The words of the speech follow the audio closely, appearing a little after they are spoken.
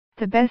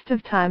The best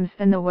of times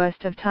and the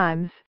worst of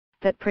times,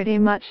 that pretty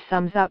much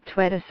sums up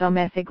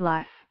 20something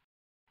life.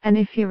 And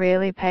if you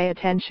really pay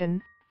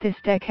attention, this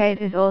decade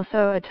is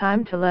also a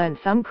time to learn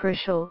some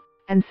crucial,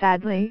 and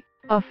sadly,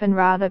 often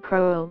rather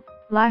cruel,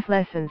 life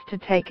lessons to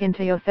take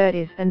into your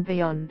 30s and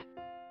beyond.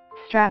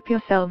 Strap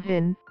yourselves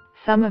in,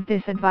 some of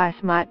this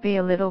advice might be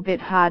a little bit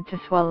hard to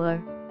swallow.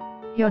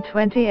 Your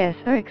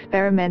 20s are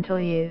experimental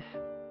years.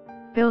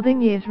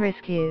 Building years,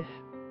 risk years.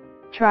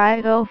 Try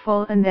it all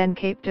fall and then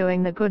keep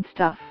doing the good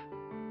stuff.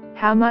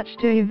 How much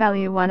do you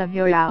value one of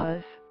your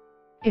hours?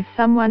 If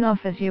someone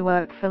offers you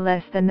work for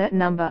less than that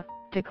number,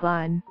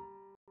 decline.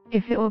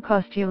 If it will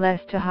cost you less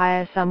to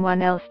hire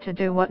someone else to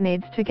do what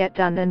needs to get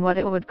done than what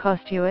it would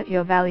cost you at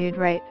your valued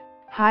rate,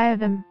 hire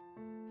them.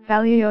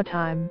 Value your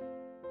time.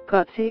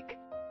 Got sick?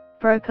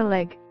 Broke a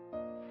leg?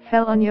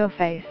 Fell on your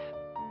face?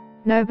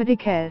 Nobody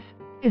cares,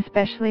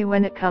 especially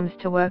when it comes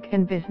to work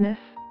and business.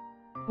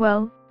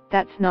 Well,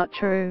 that's not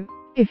true.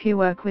 If you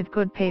work with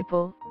good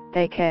people,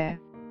 they care.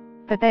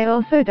 But they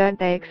also don't.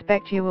 They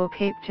expect you will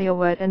keep to your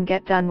word and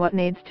get done what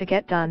needs to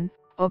get done,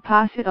 or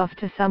pass it off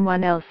to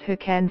someone else who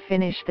can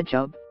finish the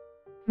job.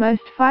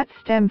 Most fights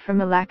stem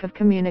from a lack of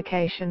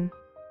communication.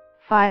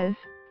 Fires,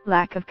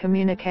 lack of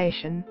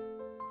communication.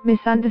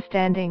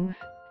 Misunderstandings,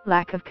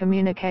 lack of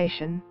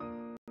communication.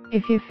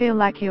 If you feel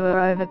like you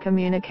are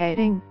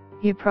over-communicating,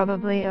 you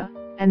probably are,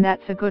 and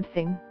that's a good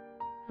thing.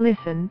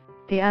 Listen,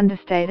 the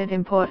understated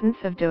importance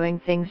of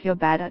doing things you're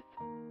bad at.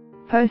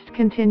 Post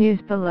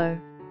continues below.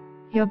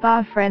 Your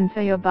bar friends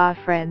are your bar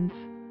friends.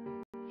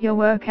 Your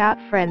workout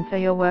friends are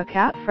your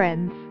workout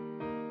friends.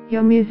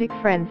 Your music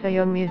friends are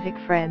your music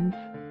friends.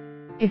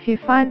 If you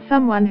find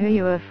someone who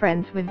you are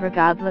friends with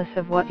regardless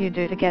of what you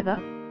do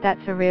together,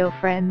 that's a real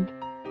friend.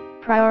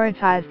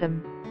 Prioritize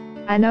them.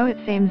 I know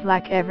it seems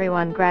like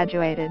everyone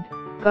graduated,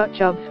 got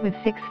jobs with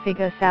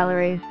six-figure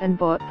salaries and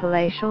bought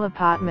palatial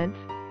apartments,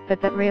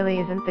 but that really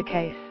isn't the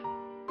case.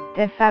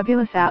 Their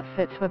fabulous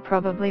outfits were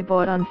probably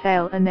bought on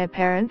sale and their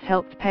parents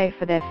helped pay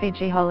for their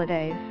Fiji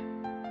holidays.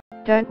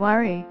 Don't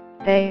worry,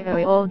 they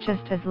are all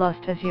just as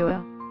lost as you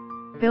are.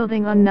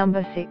 Building on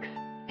number 6,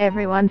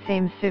 everyone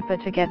seems super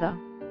together.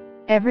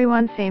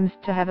 Everyone seems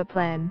to have a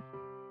plan.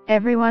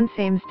 Everyone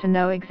seems to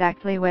know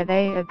exactly where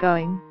they are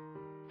going.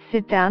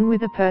 Sit down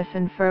with a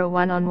person for a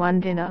one-on-one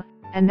dinner,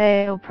 and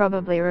they'll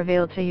probably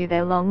reveal to you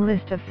their long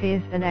list of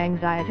fears and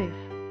anxieties.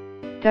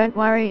 Don't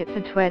worry, it's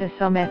a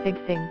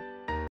 20something thing.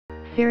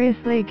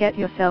 Seriously, get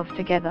yourself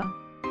together.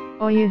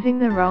 Or using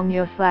the wrong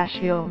your.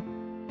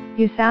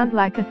 You sound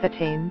like a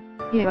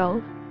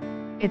 13-year-old.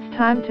 It's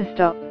time to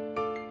stop.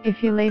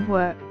 If you leave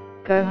work,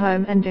 go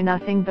home and do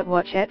nothing but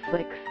watch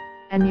Netflix,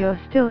 and you're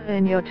still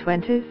in your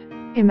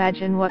 20s,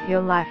 imagine what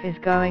your life is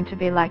going to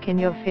be like in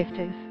your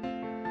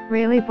 50s.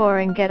 Really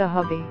boring? Get a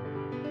hobby.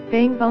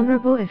 Being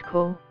vulnerable is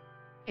cool.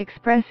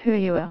 Express who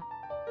you are.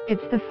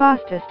 It's the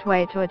fastest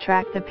way to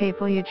attract the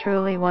people you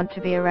truly want to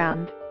be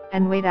around,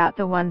 and weed out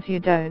the ones you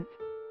don't.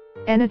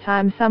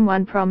 Anytime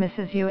someone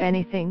promises you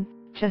anything,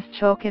 just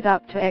chalk it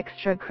up to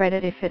extra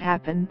credit if it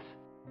happens.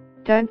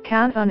 Don't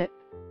count on it.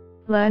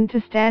 Learn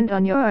to stand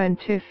on your own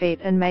 2 feet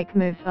and make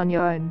moves on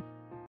your own.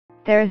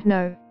 There is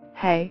no,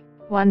 hey,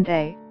 one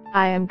day,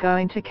 I am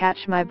going to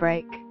catch my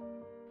break.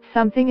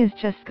 Something is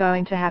just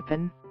going to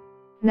happen.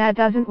 Nah,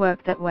 doesn't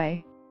work that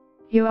way.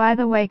 You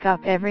either wake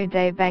up every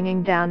day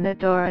banging down that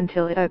door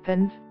until it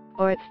opens,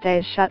 or it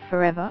stays shut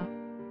forever.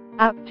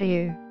 Up to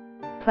you.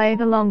 Play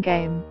the long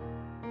game.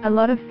 A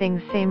lot of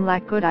things seem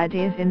like good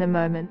ideas in the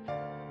moment.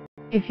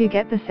 If you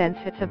get the sense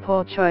it's a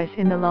poor choice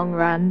in the long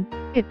run,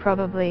 it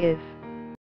probably is.